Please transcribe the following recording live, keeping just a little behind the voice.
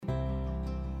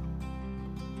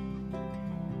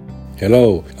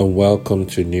Hello and welcome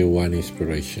to New One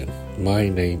Inspiration. My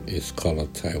name is Kola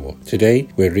Taiwo. Today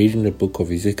we're reading the book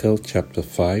of Ezekiel chapter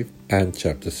 5 and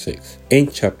chapter 6. In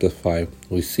chapter 5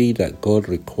 we see that God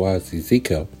requires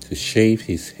Ezekiel to shave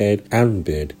his head and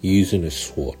beard using a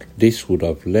sword. This would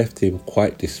have left him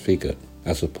quite disfigured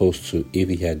as opposed to if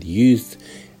he had used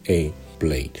a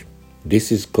blade.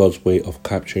 This is God's way of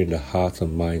capturing the hearts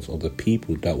and minds of the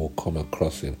people that will come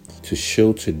across him, to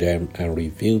show to them and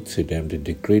reveal to them the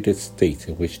degraded state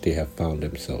in which they have found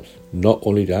themselves. Not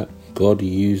only that, God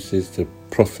uses the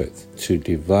prophet to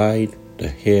divide the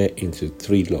hair into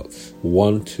 3 lots,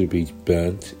 one to be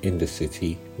burnt in the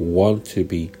city, one to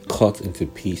be cut into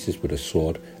pieces with a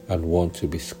sword, and one to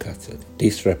be scattered.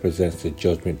 This represents the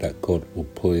judgment that God will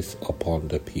place upon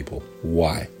the people.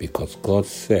 Why? Because God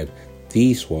said,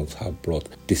 these ones have brought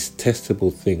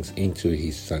detestable things into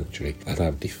his sanctuary and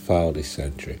have defiled his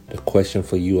sanctuary. The question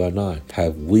for you and I,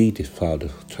 have we defiled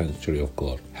the sanctuary of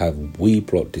God? Have we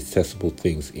brought detestable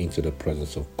things into the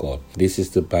presence of God? This is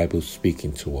the Bible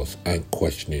speaking to us and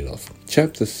questioning us.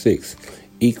 Chapter 6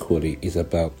 equally is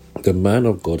about the man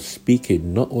of God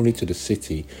speaking not only to the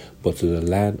city but to the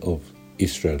land of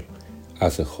Israel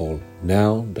as a whole.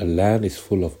 Now the land is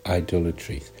full of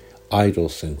idolatry, idol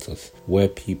centers, where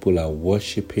people are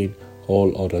worshipping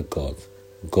all other gods.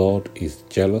 God is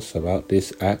jealous about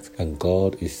this act, and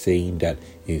God is saying that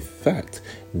in fact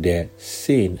their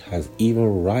sin has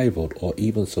even rivaled or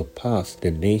even surpassed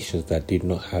the nations that did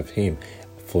not have him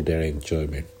for their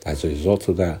enjoyment. As a result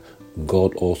of that,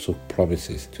 God also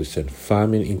promises to send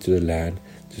famine into the land,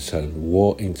 to send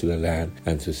war into the land,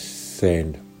 and to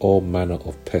send all manner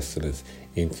of pestilence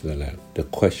into the land. The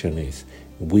question is,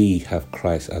 we have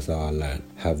Christ as our land.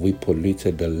 Have we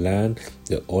polluted the land,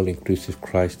 the all-inclusive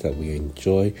Christ that we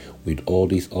enjoy, with all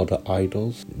these other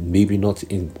idols? Maybe not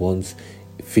in one's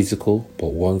physical,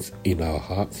 but one's in our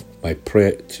hearts. My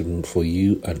prayer for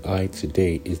you and I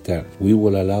today is that we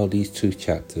will allow these 2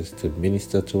 chapters to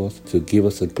minister to us, to give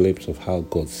us a glimpse of how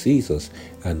God sees us,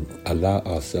 and allow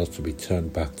ourselves to be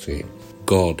turned back to him.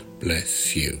 God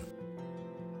bless you.